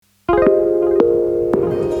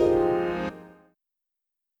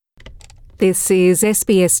This is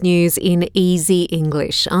SBS News in Easy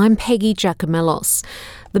English. I'm Peggy Giacomellos.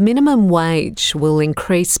 The minimum wage will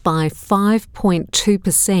increase by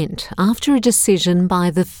 5.2% after a decision by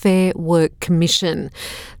the Fair Work Commission.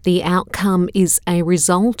 The outcome is a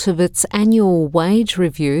result of its annual wage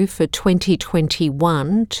review for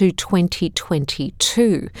 2021 to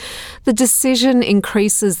 2022. The decision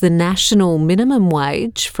increases the national minimum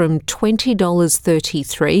wage from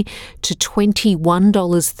 $20.33 to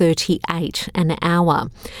 $21.38 an hour.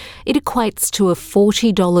 It equates to a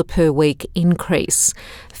 $40 per week increase.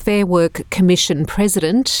 Fair Work Commission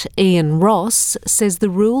President Ian Ross says the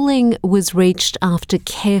ruling was reached after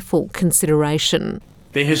careful consideration.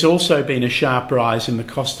 There has also been a sharp rise in the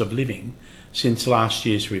cost of living since last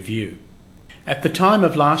year's review. At the time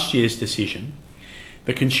of last year's decision,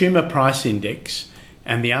 the Consumer Price Index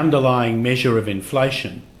and the underlying measure of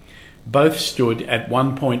inflation both stood at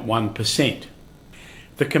 1.1%.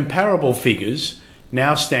 The comparable figures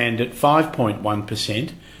now stand at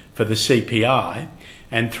 5.1% for the CPI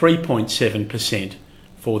and 3.7%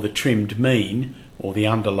 for the trimmed mean, or the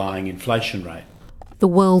underlying inflation rate. The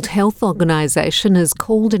World Health Organization has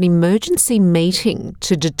called an emergency meeting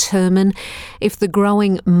to determine if the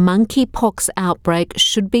growing monkeypox outbreak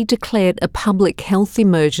should be declared a public health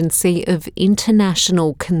emergency of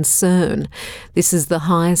international concern. This is the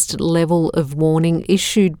highest level of warning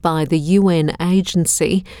issued by the UN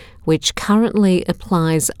agency, which currently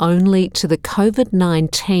applies only to the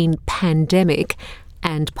COVID-19 pandemic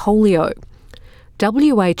and polio.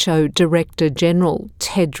 WHO Director General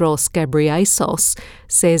Tedros Ghebreyesus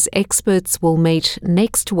says experts will meet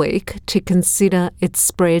next week to consider its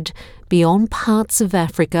spread beyond parts of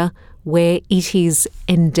Africa where it is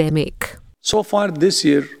endemic. So far this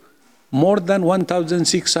year, more than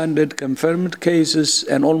 1,600 confirmed cases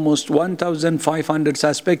and almost 1,500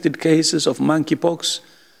 suspected cases of monkeypox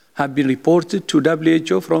have been reported to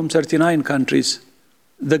WHO from 39 countries.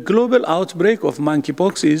 The global outbreak of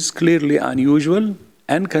monkeypox is clearly unusual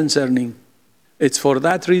and concerning. It's for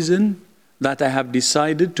that reason that I have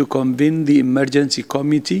decided to convene the emergency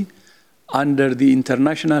committee under the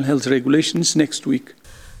international health regulations next week.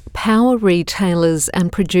 Power retailers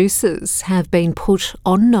and producers have been put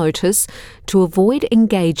on notice to avoid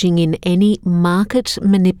engaging in any market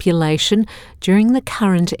manipulation during the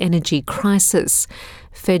current energy crisis.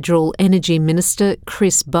 Federal Energy Minister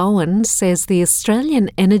Chris Bowen says the Australian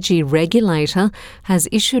Energy Regulator has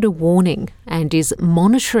issued a warning and is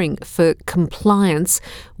monitoring for compliance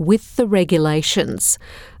with the regulations.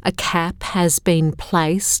 A cap has been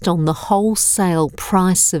placed on the wholesale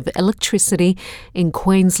price of electricity in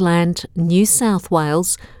Queensland, New South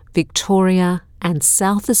Wales, Victoria and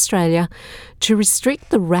South Australia to restrict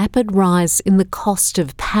the rapid rise in the cost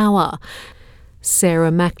of power. Sarah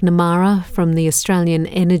McNamara from the Australian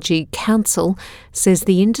Energy Council says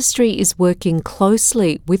the industry is working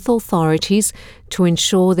closely with authorities to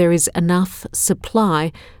ensure there is enough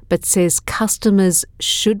supply, but says customers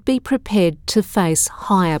should be prepared to face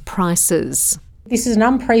higher prices. This is an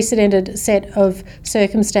unprecedented set of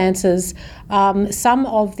circumstances. Some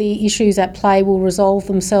of the issues at play will resolve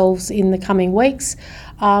themselves in the coming weeks,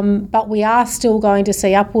 but we are still going to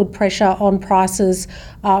see upward pressure on prices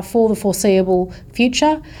for the foreseeable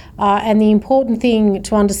future. And the important thing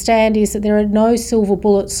to understand is that there are no silver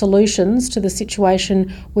bullet solutions to the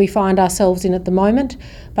situation we find ourselves in at the moment,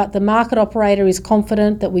 but the market operator is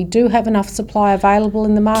confident that we do have enough supply available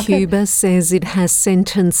in the market. Cuba says it has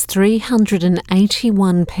sentenced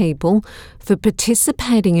 381 people for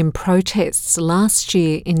participating in protests last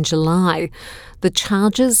year in July. The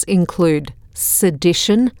charges include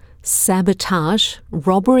sedition, sabotage,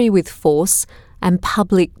 robbery with force and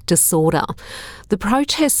public disorder. The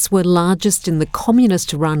protests were largest in the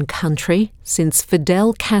communist-run country since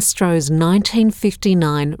Fidel Castro's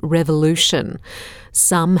 1959 revolution.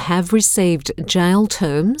 Some have received jail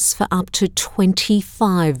terms for up to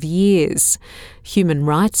 25 years. Human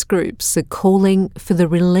rights groups are calling for the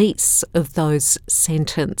release of those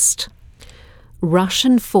sentenced.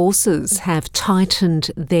 Russian forces have tightened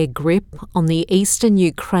their grip on the eastern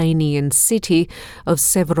Ukrainian city of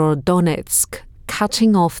Severodonetsk,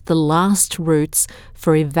 cutting off the last routes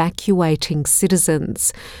for evacuating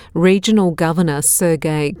citizens. Regional Governor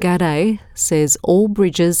Sergei Gadai says all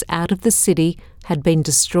bridges out of the city had been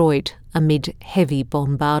destroyed amid heavy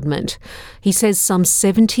bombardment. He says some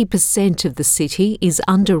 70% of the city is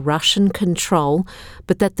under Russian control,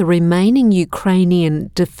 but that the remaining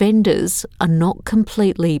Ukrainian defenders are not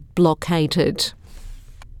completely blockaded.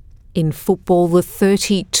 In football, the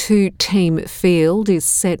 32-team field is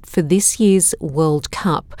set for this year's World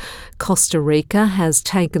Cup. Costa Rica has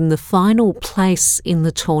taken the final place in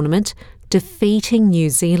the tournament, defeating New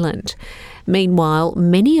Zealand. Meanwhile,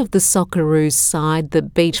 many of the Socceroos side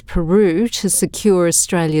that beat Peru to secure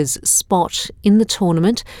Australia's spot in the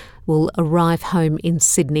tournament will arrive home in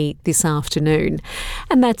Sydney this afternoon.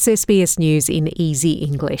 And that's SBS News in Easy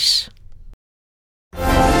English.